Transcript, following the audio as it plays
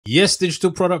Yes,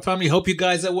 digital product family. Hope you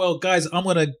guys are well. Guys, I'm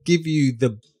going to give you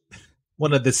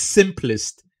one of the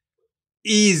simplest,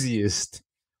 easiest,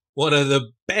 one of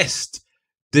the best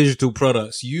digital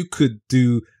products you could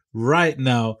do right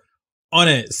now on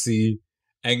Etsy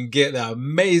and get that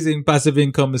amazing passive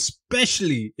income,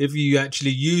 especially if you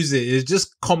actually use it. It's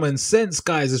just common sense,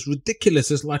 guys. It's ridiculous.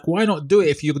 It's like, why not do it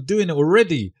if you're doing it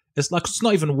already? It's like, it's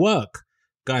not even work.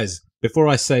 Guys, before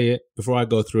I say it, before I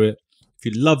go through it, if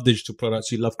you love digital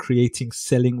products, you love creating,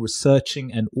 selling,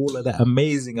 researching, and all of that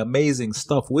amazing, amazing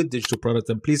stuff with digital products,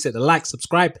 then please hit the like,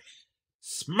 subscribe,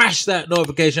 smash that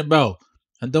notification bell,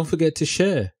 and don't forget to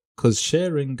share, because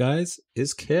sharing, guys,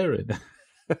 is caring.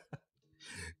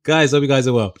 Guys, hope you guys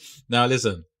are well. Now,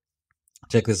 listen,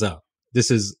 check this out.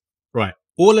 This is right.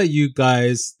 All of you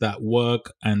guys that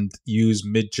work and use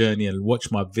Midjourney and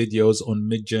watch my videos on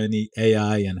Midjourney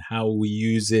AI and how we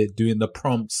use it, doing the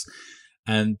prompts,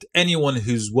 and anyone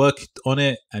who's worked on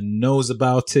it and knows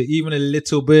about it, even a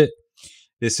little bit,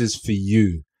 this is for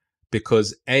you,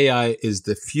 because AI is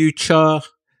the future,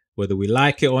 whether we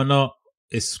like it or not.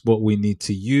 It's what we need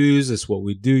to use. It's what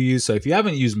we do use. So if you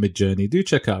haven't used Midjourney, do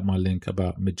check out my link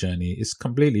about Midjourney. It's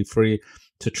completely free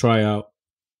to try out,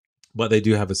 but they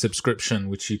do have a subscription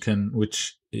which you can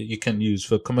use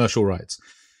for commercial rights.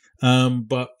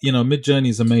 But you know, Midjourney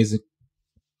is amazing.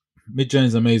 Midjourney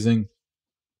is amazing.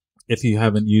 If you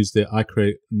haven't used it, I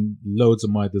create loads of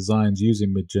my designs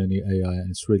using Midjourney AI, and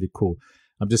it's really cool.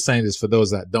 I'm just saying this for those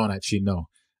that don't actually know.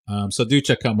 So do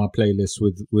check out my playlist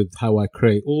with how I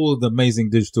create all the amazing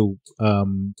digital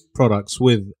products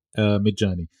with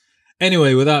Midjourney.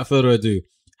 Anyway, without further ado,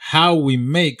 how we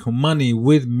make money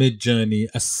with Midjourney,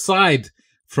 aside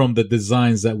from the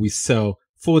designs that we sell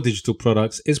for digital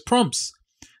products, is prompts.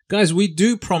 Guys, we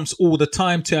do prompts all the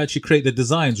time to actually create the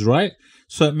designs, right?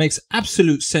 So it makes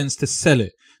absolute sense to sell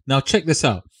it. Now, check this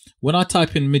out. When I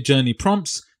type in Midjourney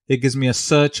prompts, it gives me a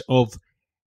search of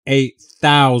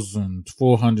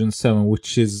 8,407,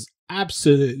 which is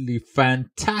absolutely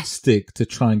fantastic to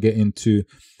try and get into.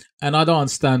 And I don't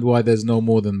understand why there's no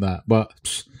more than that.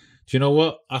 But do you know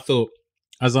what? I thought,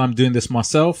 as I'm doing this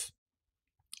myself,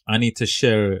 I need to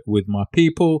share it with my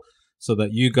people so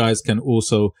that you guys can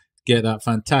also get that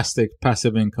fantastic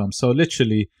passive income. So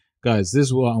literally, guys, this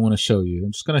is what I want to show you.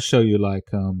 I'm just going to show you like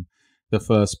the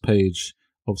first page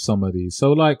of some of these.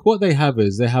 So like what they have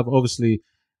is they have obviously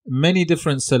many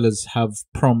different sellers have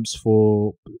prompts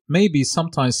for maybe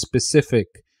sometimes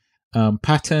specific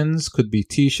patterns, could be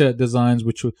t-shirt designs,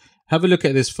 which have a look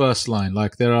at this first line.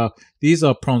 Like these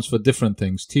are prompts for different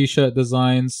things. T-shirt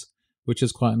designs, which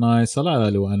is quite nice. I like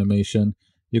that little animation.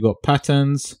 You got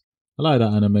patterns. I like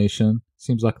that animation.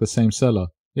 Seems like the same seller.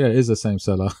 Yeah, it is the same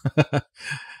seller.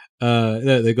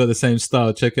 They got the same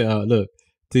style. Check it out. Look,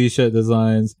 t-shirt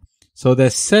designs. So they're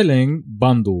selling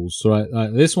bundles, right?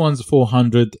 This one's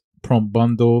 400 prompt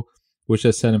bundle, which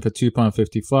they're selling for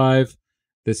 £2.55.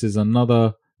 This is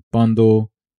another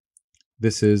bundle.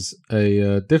 This is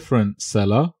a different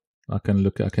seller. I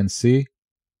can see.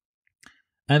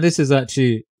 And this is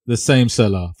actually the same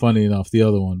seller, funny enough, the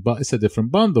other one, but it's a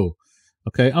different bundle.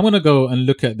 Okay, I'm going to go and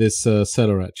look at this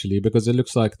seller actually, because it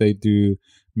looks like they do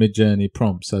Midjourney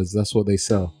prompts, as that's what they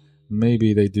sell.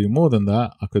 Maybe they do more than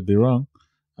that. I could be wrong.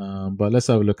 But let's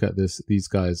have a look at these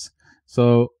guys.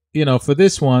 So, you know, for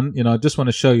this one, you know, I just want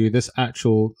to show you this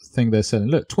actual thing they're selling.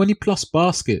 Look, 20 plus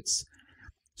baskets.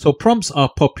 So prompts are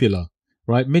popular,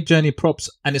 right? Midjourney prompts,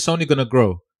 and it's only going to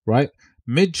grow, right?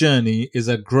 Midjourney is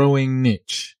a growing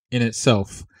niche in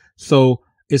itself. So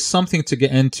it's something to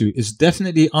get into. It's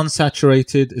definitely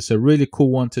unsaturated. It's a really cool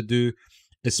one to do,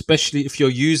 especially if you're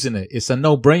using it. It's a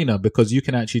no-brainer because you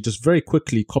can actually just very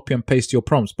quickly copy and paste your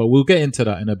prompts, but we'll get into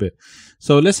that in a bit.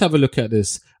 So let's have a look at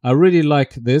this. I really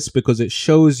like this because it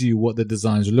shows you what the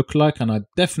designs look like, and I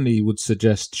definitely would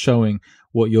suggest showing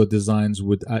what your designs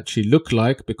would actually look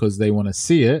like because they want to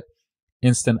see it.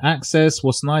 Instant access.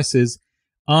 What's nice is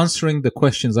answering the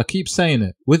questions. I keep saying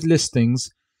it with listings.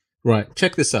 Right,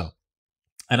 check this out.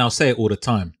 And I'll say it all the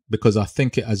time because I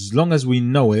think as long as we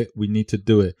know it, we need to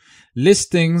do it.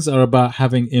 Listings are about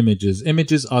having images.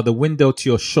 Images are the window to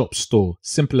your shop store.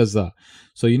 Simple as that.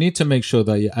 So you need to make sure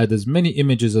that you add as many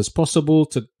images as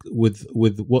possible with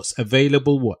what's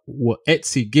available, what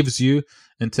Etsy gives you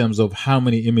in terms of how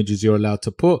many images you're allowed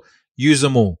to put. Use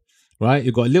them all, right?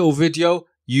 You've got a little video,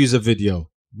 use a video.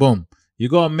 Boom. You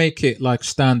got to make it like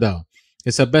stand out.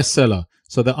 It's a bestseller.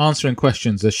 So they're answering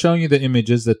questions. They're showing you the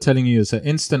images. They're telling you it's an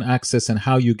instant access and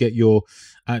how you get your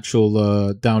actual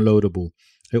downloadable.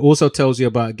 It also tells you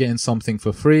about getting something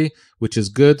for free, which is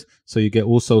good. So you get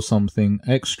also something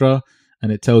extra.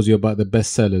 and it tells you about the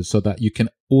best sellers so that you can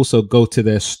also go to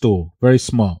their store. Very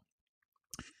smart.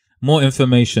 More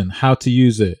information, how to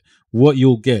use it, what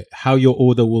you'll get, how your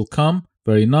order will come.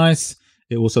 Very nice.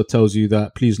 It also tells you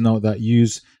that please note that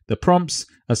use the prompts.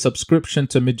 A subscription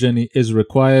to Midjourney is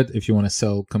required if you want to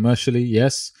sell commercially.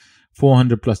 Yes.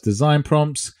 400 plus design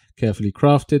prompts, carefully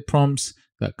crafted prompts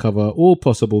that cover all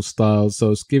possible styles.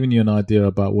 So it's giving you an idea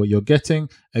about what you're getting.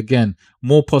 Again,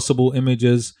 more possible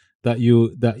images that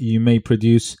you may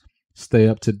produce. Stay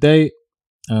up to date.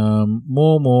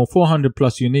 More 400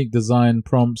 plus unique design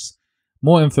prompts,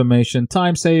 more information,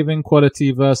 time saving,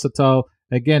 quality, versatile.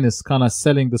 Again, it's kind of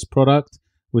selling this product,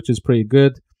 which is pretty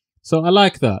good. So I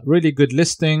like that. Really good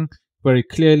listing, very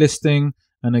clear listing.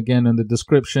 And again, in the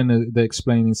description, they're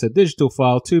explaining it's a digital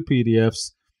file, 2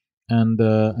 PDFs,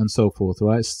 and so forth,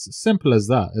 right? It's simple as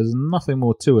that. There's nothing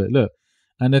more to it. Look,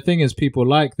 and the thing is, people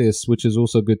like this, which is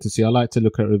also good to see. I like to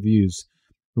look at reviews.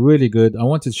 Really good. I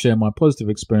wanted to share my positive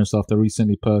experience after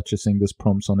recently purchasing this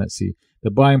prompts on Etsy.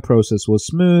 The buying process was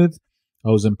smooth. I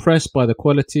was impressed by the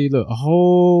quality. Look, a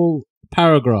whole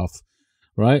paragraph,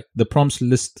 right? The prompts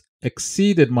list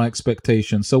exceeded my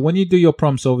expectations. So when you do your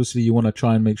prompts, obviously you want to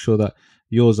try and make sure that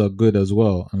yours are good as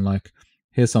well. And like,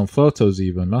 here's some photos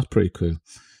even. That's pretty cool.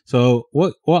 So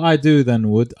what I do then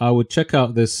I would check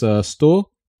out this store,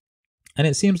 and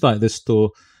it seems like this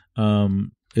store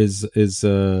is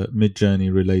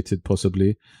Midjourney related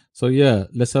possibly. So yeah,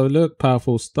 let's have a look.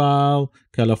 Powerful style,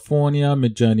 California,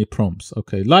 Midjourney prompts.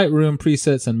 Okay, Lightroom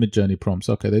presets and Midjourney prompts.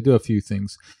 Okay, they do a few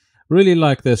things. Really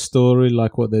like their story,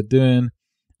 like what they're doing.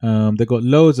 They got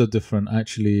loads of different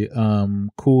actually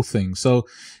cool things. So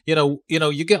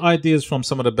you get ideas from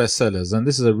some of the best sellers, and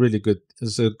this is a really good.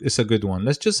 It's a good one.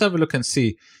 Let's just have a look and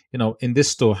see, in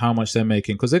this store how much they're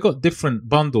making, because they got different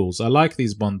bundles. I like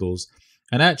these bundles,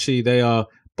 and actually they are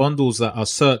bundles that are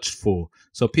searched for.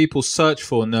 So people search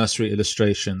for nursery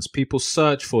illustrations. People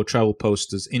search for travel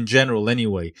posters in general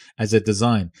anyway as a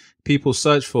design. People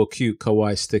search for cute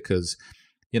kawaii stickers.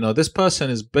 This person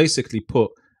has basically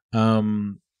put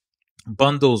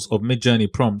bundles of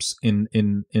Midjourney prompts in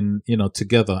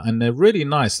together, and they're really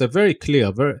nice. They're very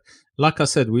clear. Like I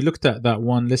said, we looked at that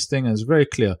one listing and it's very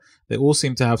clear. They all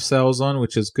seem to have sales on,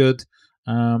 which is good.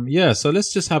 Yeah, so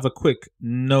let's just have a quick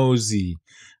nosy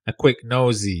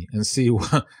and see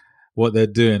what they're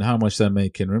doing, how much they're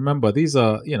making. Remember, these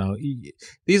are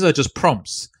just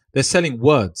prompts. They're selling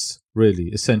words, really,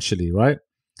 essentially, right?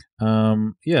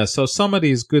 Yeah, so some of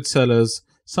these good sellers,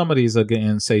 some of these are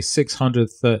getting, say, 600.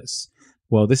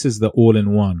 Well, this is the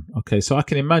all-in-one. Okay, so I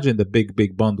can imagine the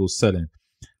big bundles selling.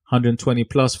 120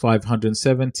 plus,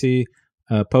 570.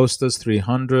 Posters,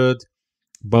 300.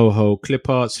 Boho clip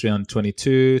arts,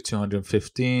 322,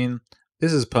 215.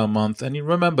 This is per month. And you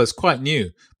remember, it's quite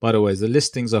new, by the way. The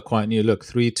listings are quite new. Look,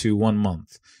 3 to 1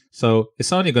 month. So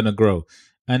it's only going to grow.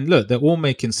 And look, they're all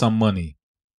making some money.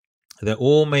 They're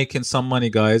all making some money,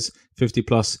 guys. 50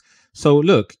 plus. So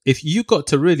look, if you got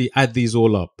to really add these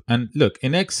all up, and look,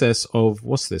 in excess of,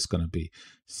 what's this going to be?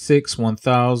 6,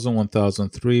 1,000,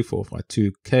 1,003, 4, 5,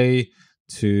 2K,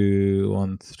 2,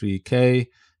 1, 3K,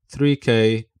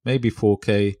 3K, maybe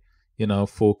 4K,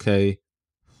 4K,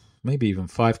 maybe even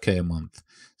 5K a month.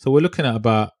 So we're looking at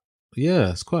about,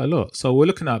 yeah, it's quite a lot. So we're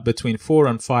looking at between 4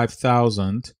 and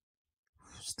 5,000.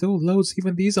 Still loads.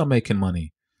 Even these are making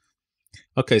money.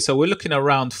 Okay, so we're looking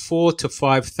around $4,000 to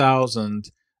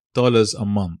 $5,000 a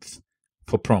month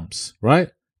for prompts, right?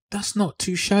 That's not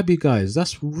too shabby, guys.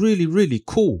 That's really, really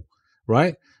cool,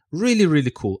 right? Really,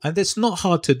 really cool. And it's not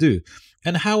hard to do.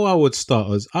 And how I would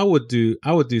start is I would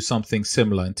do something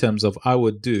similar in terms of I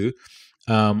would do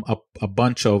a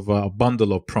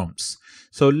bundle of prompts.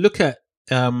 So look at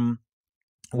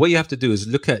what you have to do is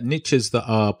look at niches that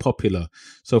are popular.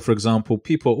 So, for example,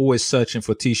 people are always searching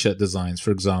for t-shirt designs,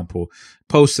 for example.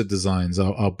 Poster designs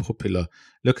are popular.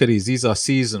 Look at these. These are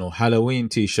seasonal Halloween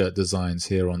t-shirt designs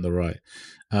here on the right.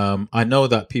 I know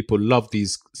that people love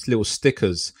these little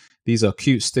stickers. These are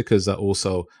cute stickers that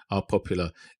also are popular.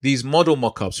 These model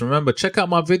mock-ups. Remember, check out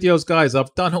my videos, guys.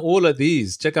 I've done all of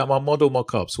these. Check out my model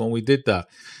mock-ups when we did that.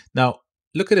 Now,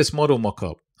 look at this model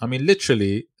mock-up. I mean,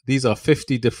 literally, these are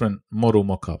 50 different model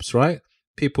mock-ups, right?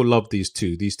 People love these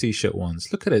too, these t-shirt ones.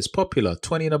 Look at it. It's popular.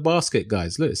 20 in a basket,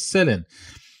 guys. Look, it's selling.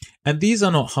 And these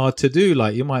are not hard to do.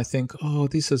 Like, you might think, oh,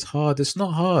 this is hard. It's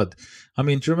not hard. I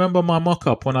mean, do you remember my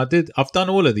mock-up when I've done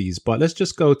all of these, but let's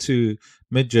just go to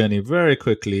Midjourney very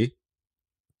quickly.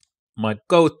 My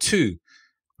go-to,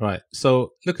 right?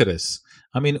 So look at this.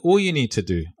 I mean, all you need to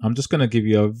do, I'm just going to give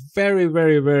you a very,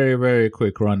 very, very, very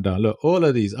quick rundown. Look, all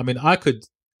of these, I mean,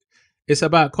 it's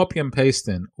about copy and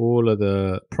pasting all of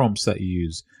the prompts that you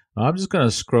use. I'm just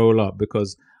gonna scroll up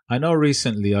because I know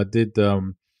recently I did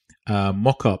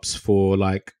mock-ups for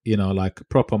like like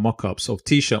proper mock-ups of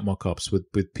t-shirt mock-ups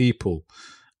with people.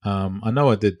 I know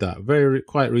I did that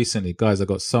quite recently, guys. I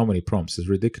got so many prompts, it's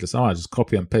ridiculous. I might just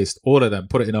copy and paste all of them,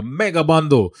 put it in a mega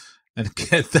bundle, and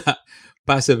get that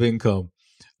passive income.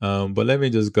 But let me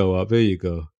just go up. Here you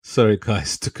go. Sorry,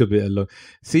 guys, took a bit long.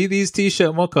 See these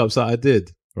t-shirt mock-ups that I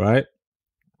did, right?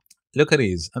 Look at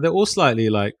these, and they're all slightly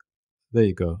like. There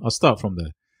you go. I'll start from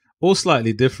there. All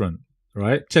slightly different,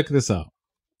 right? Check this out.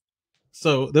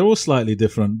 So they're all slightly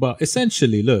different, but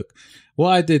essentially, look, what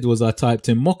I did was I typed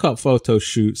in mock-up photo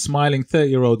shoot, smiling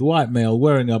 30-year-old white male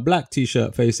wearing a black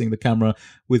t-shirt facing the camera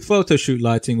with photo shoot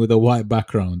lighting with a white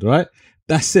background, right?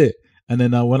 That's it. And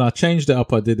then when I changed it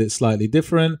up, I did it slightly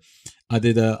different. I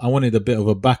wanted a bit of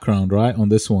a background, right, on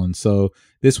this one. So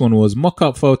this one was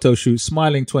mock-up photo shoot,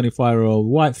 smiling 25-year-old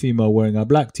white female wearing a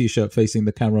black t-shirt facing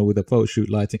the camera with a photo shoot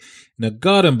lighting in a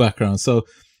garden background. So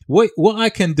what I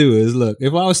can do is, look,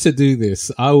 if I was to do this,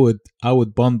 I would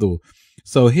bundle.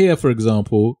 So here, for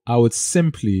example, I would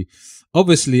simply,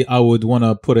 obviously, I would want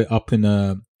to put it up put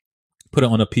it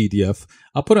on a PDF.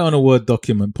 I'll put it on a Word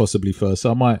document possibly first.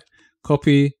 So I might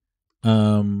copy,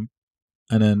 and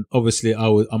then obviously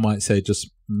I might say just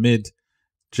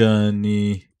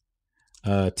Midjourney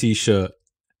t-shirt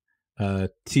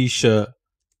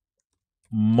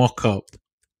mock-up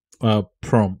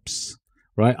prompts.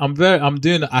 Right, I'm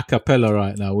doing a cappella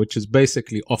right now, which is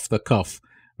basically off the cuff,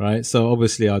 right? So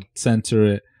obviously I'd center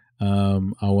it. I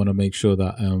want to make sure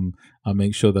that I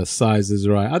make sure the size is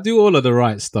right. I do all of the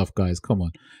right stuff, guys. Come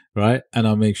on, right? And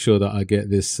I'll make sure that I get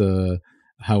this,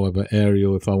 however,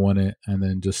 Arial if I want it, and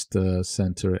then just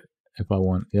center it if I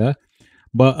want. Yeah,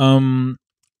 but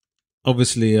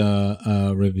obviously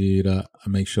review that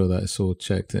and make sure that it's all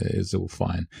checked. It is all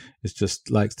fine. It just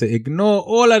likes to ignore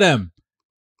all of them,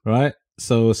 right?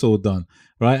 So it's all done,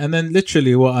 right? And then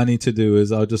literally what I need to do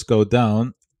is I'll just go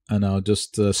down and I'll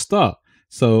just start.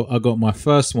 So I got my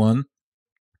first one,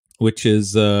 which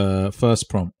is first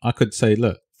prompt. I could say,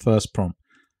 look, first prompt.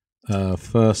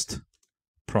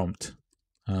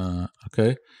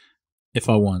 Okay, if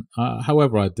I want.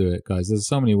 However I do it, guys. There's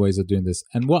so many ways of doing this.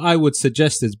 And what I would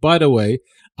suggest is, by the way,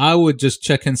 I would just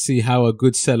check and see how a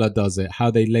good seller does it,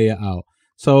 how they lay it out.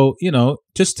 So,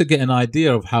 just to get an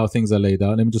idea of how things are laid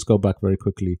out, let me just go back very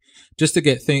quickly. Just to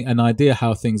get an idea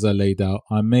how things are laid out,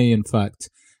 I may, in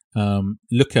fact,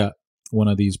 look at one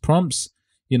of these prompts.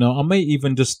 I may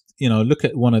even just, look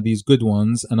at one of these good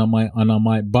ones, and I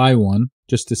might buy one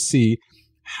just to see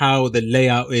how the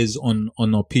layout is on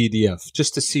a PDF,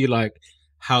 just to see like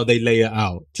how they lay it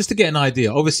out, just to get an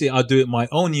idea. Obviously, I'll do it my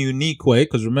own unique way,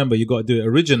 because remember, you got to do it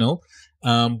original.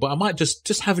 But I might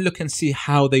just have a look and see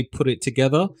how they put it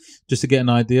together, just to get an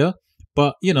idea.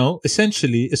 But,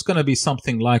 essentially, it's going to be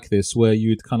something like this, where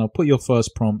you'd kind of put your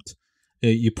first prompt,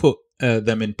 you put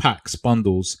them in packs,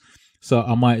 bundles. So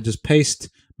I might just paste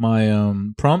my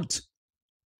prompt.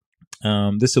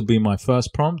 This will be my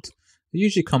first prompt. It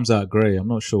usually comes out gray. I'm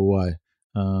not sure why.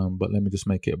 But let me just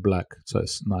make it black so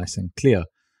it's nice and clear,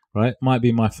 right? Might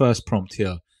be my first prompt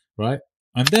here, right?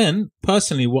 And then,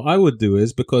 personally, what I would do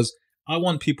is, because I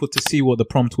want people to see what the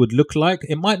prompt would look like.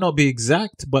 It might not be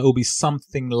exact, but it will be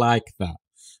something like that,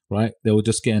 right? They will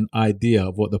just get an idea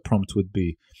of what the prompt would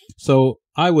be. So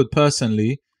I would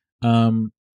personally, I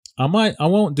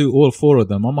won't do all 4 of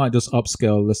them. I might just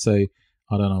upscale, let's say,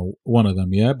 I don't know, one of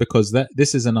them, yeah? Because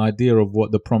this is an idea of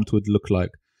what the prompt would look like.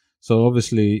 So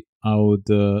obviously I would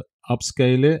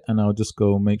upscale it, and I'll just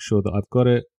go make sure that I've got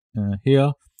it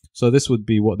here. So this would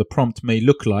be what the prompt may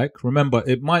look like. Remember,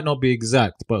 it might not be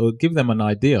exact, but it'll give them an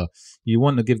idea. You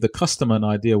want to give the customer an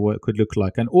idea what it could look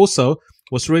like. And also,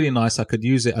 what's really nice, I could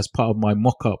use it as part of my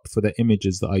mock-up for the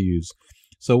images that I use.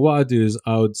 So what I do is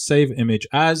I would save image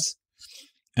as,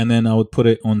 and then I would put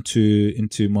it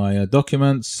into my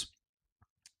documents.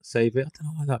 Save it. I don't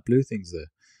know why that blue thing's there.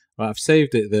 Right, I've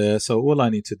saved it there. So all I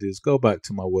need to do is go back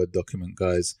to my Word document,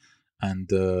 guys. And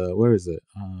where is it?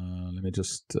 Let me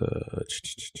just...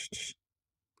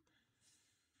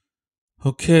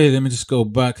 okay, let me just go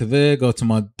back there, go to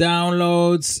my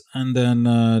downloads, and then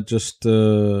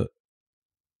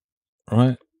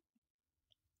right.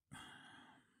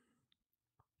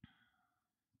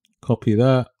 Copy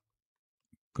that,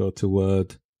 go to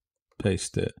Word,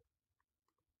 paste it.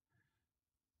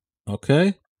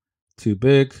 Okay, too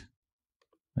big.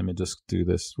 Let me just do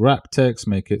this. Wrap text,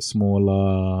 make it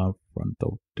smaller, front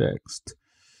of text,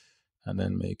 and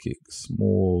then make it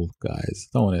small, guys.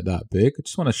 Don't want it that big. I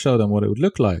just want to show them what it would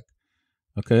look like.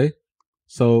 Okay,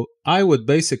 so I would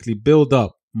basically build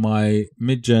up my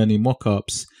Midjourney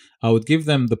mockups. I would give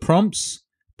them the prompts,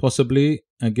 possibly,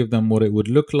 and give them what it would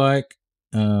look like.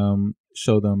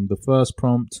 Show them the first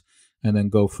prompt, and then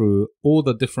go through all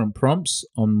the different prompts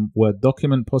on Word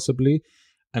document possibly,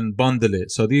 and bundle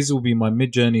it. So these will be my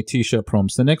Midjourney t-shirt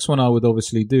prompts. The next one I would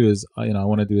obviously do is, I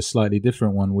want to do a slightly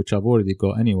different one, which I've already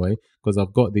got anyway, because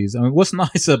I've got these. I mean, what's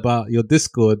nice about your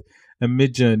Discord and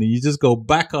Midjourney, you just go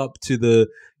back up to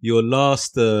your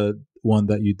last one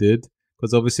that you did,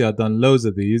 because obviously I've done loads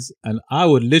of these, and I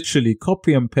would literally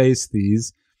copy and paste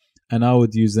these, and I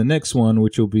would use the next one,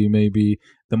 which will be maybe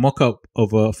the mock-up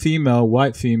of a female,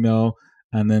 white female,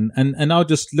 and then and I'll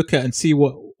just look at and see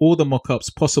what all the mock-ups,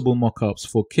 possible mock-ups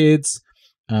for kids,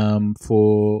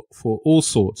 for all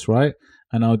sorts, right?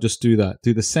 And I'll just do that.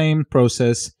 Do the same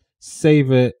process,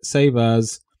 save it, save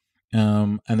as,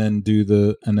 and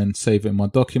then save it in my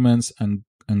documents and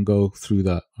go through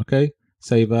that. Okay,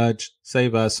 save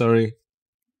as, sorry,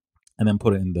 and then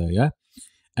put it in there. Yeah,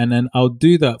 and then I'll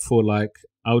do that for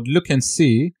I would look and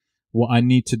see what I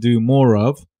need to do more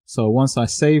of. So once I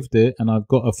saved it and I've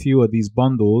got a few of these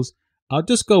bundles, I'll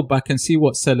just go back and see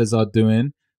what sellers are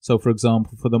doing. So for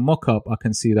example, for the mock-up, I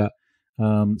can see that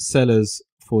sellers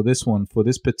for this one, for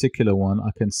this particular one, I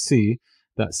can see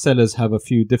that sellers have a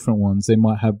few different ones. They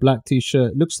might have black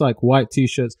t-shirt, looks like white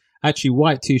t-shirts. Actually,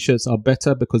 white t-shirts are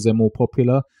better because they're more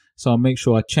popular. So I'll make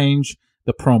sure I change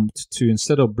the prompt to,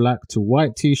 instead of black, to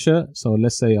white t-shirt. So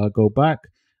let's say I go back,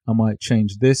 I might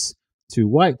change this to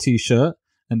white t-shirt,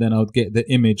 and then I'll get the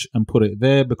image and put it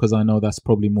there because I know that's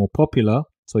probably more popular.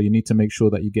 So you need to make sure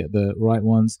that you get the right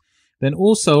ones. Then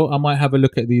also I might have a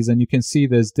look at these, and you can see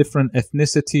there's different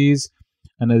ethnicities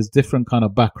and there's different kind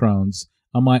of backgrounds.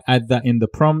 I might add that in the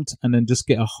prompt and then just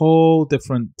get a whole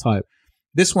different type.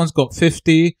 This one's got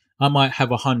 50. I might have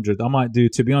 100. I might do,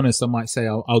 to be honest, I might say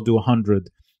I'll do 100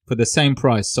 for the same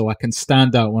price so I can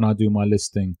stand out when I do my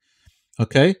listing.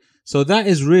 Okay. So that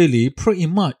is really pretty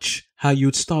much how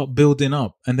you'd start building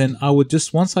up. And then I would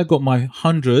just, once I got my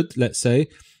 100, let's say,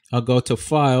 I'll go to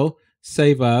File,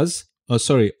 Save As,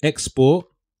 export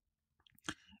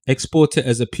it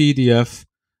as a PDF,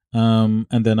 and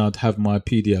then I'd have my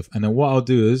PDF. And then what I'll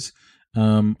do is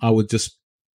I would just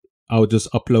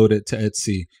upload it to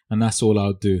Etsy, and that's all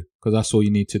I'll do, because that's all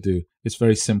you need to do. It's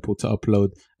very simple to upload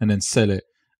and then sell it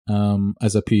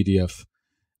as a PDF.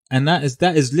 And that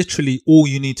is literally all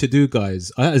you need to do,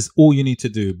 guys. That is all you need to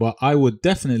do. But I would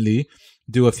definitely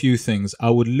do a few things. I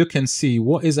would look and see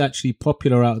what is actually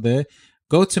popular out there.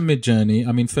 Go to Midjourney.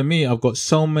 I mean, for me, I've got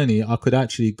so many. I could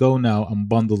actually go now and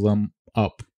bundle them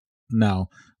up now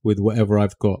with whatever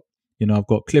I've got. You know, I've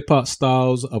got clip art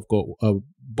styles. I've got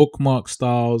bookmark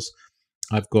styles.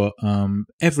 I've got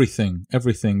everything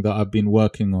that I've been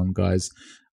working on, guys.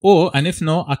 And if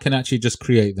not, I can actually just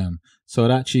create them. So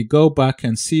I'd actually go back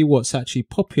and see what's actually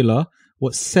popular,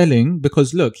 what's selling,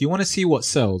 because look, you want to see what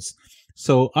sells.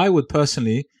 So I would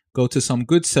personally go to some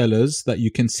good sellers that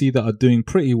you can see that are doing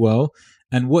pretty well,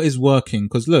 and what is working.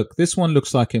 Because look, this one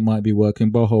looks like it might be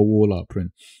working, boho wall art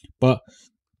print. But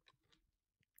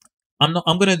I'm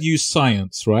going to use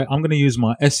science, right? I'm going to use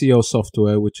my SEO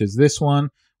software, which is this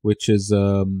one, which is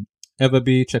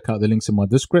EVERBEE. Check out the links in my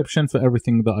description for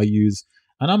everything that I use.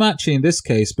 And I'm actually, in this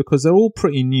case, because they're all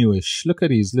pretty newish. Look at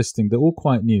these listings. They're all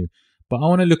quite new. But I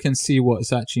want to look and see what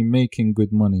is actually making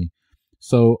good money.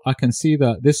 So I can see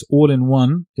that this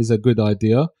all-in-one is a good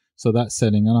idea. So that's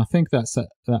selling. And I think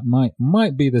that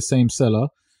might be the same seller.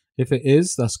 If it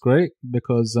is, that's great,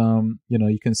 because,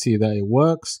 you can see that it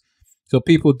works. So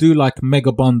people do like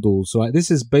mega bundles, right?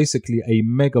 This is basically a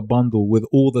mega bundle with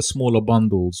all the smaller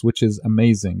bundles, which is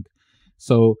amazing.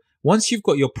 So once you've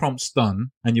got your prompts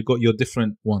done and you've got your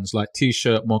different ones like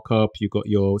t-shirt mock-up, you've got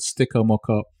your sticker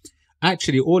mock-up,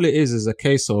 actually all it is a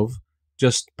case of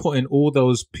just putting all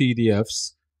those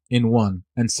PDFs in one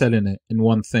and selling it in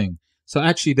one thing. So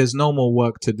actually there's no more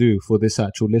work to do for this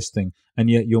actual listing, and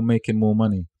yet you're making more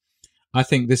money. I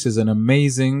think this is an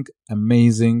amazing,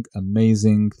 amazing,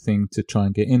 amazing thing to try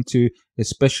and get into,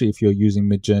 especially if you're using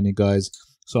Midjourney, guys.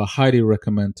 So I highly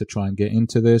recommend to try and get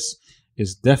into this.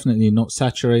 It's definitely not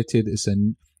saturated.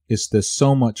 There's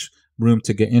so much room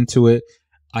to get into it.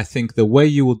 I think the way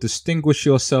you will distinguish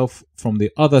yourself from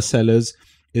the other sellers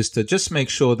is to just make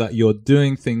sure that you're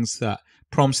doing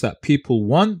prompts that people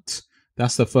want.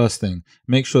 That's the first thing.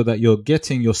 Make sure that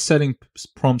you're selling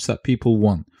prompts that people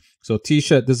want. So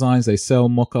t-shirt designs, they sell,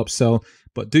 mock-ups sell,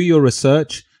 but do your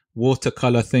research.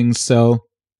 Watercolor things sell.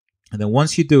 And then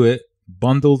once you do it,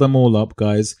 bundle them all up,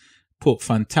 guys. Put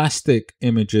fantastic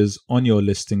images on your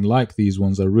listing, like these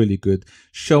ones are really good,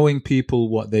 showing people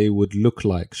what they would look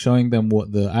like, showing them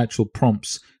what the actual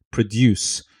prompts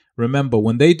produce, remember,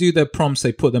 when they do their prompts,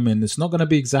 they put them in. It's not going to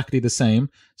be exactly the same.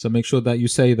 So make sure that you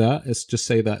say that. It's just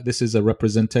say that this is a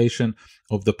representation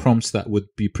of the prompts that would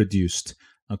be produced.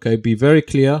 Okay, be very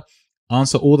clear.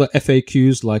 Answer all the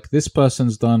FAQs like this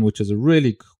person's done, which is a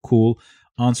really cool,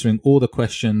 answering all the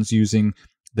questions using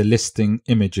the listing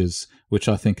images, which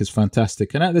I think is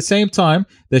fantastic. And at the same time,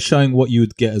 they're showing what you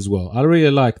would get as well. I really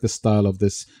like the style of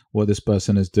this, what this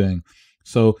person is doing.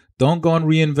 So don't go and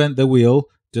reinvent the wheel.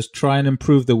 Just try and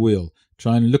improve the wheel.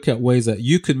 Try and look at ways that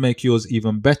you could make yours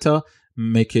even better.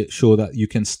 Make it sure that you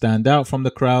can stand out from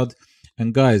the crowd.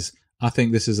 And guys, I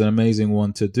think this is an amazing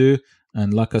one to do.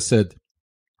 And like I said,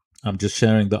 I'm just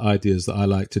sharing the ideas that I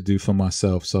like to do for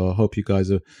myself. So I hope you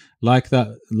guys are like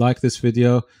this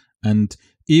video. And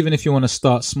even if you want to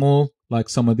start small, like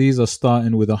some of these are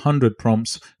starting with 100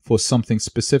 prompts for something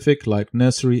specific, like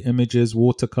nursery images,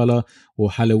 watercolor,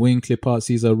 or Halloween clip arts.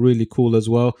 These are really cool as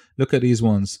well. Look at these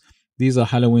ones. These are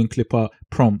Halloween clip art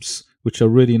prompts, which are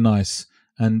really nice.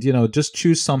 And, you know, just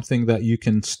choose something that you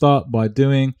can start by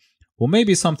doing, or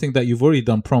maybe something that you've already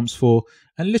done prompts for.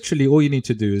 And literally all you need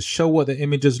to do is show what the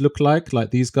images look like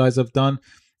these guys have done,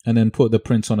 and then put the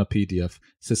prints on a PDF.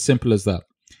 It's as simple as that.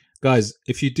 Guys,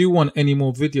 if you do want any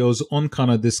more videos on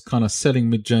this kind of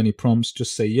selling Midjourney prompts,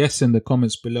 just say yes in the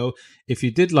comments below. If you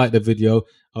did like the video,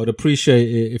 I would appreciate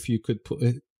it if you could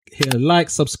hit a like,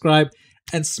 subscribe,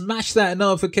 and smash that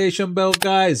notification bell,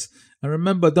 guys. And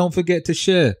remember, don't forget to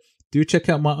share. Do check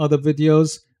out my other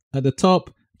videos at the top.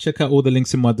 Check out all the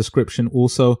links in my description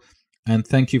also. And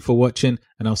thank you for watching,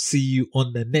 and I'll see you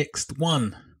on the next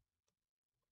one.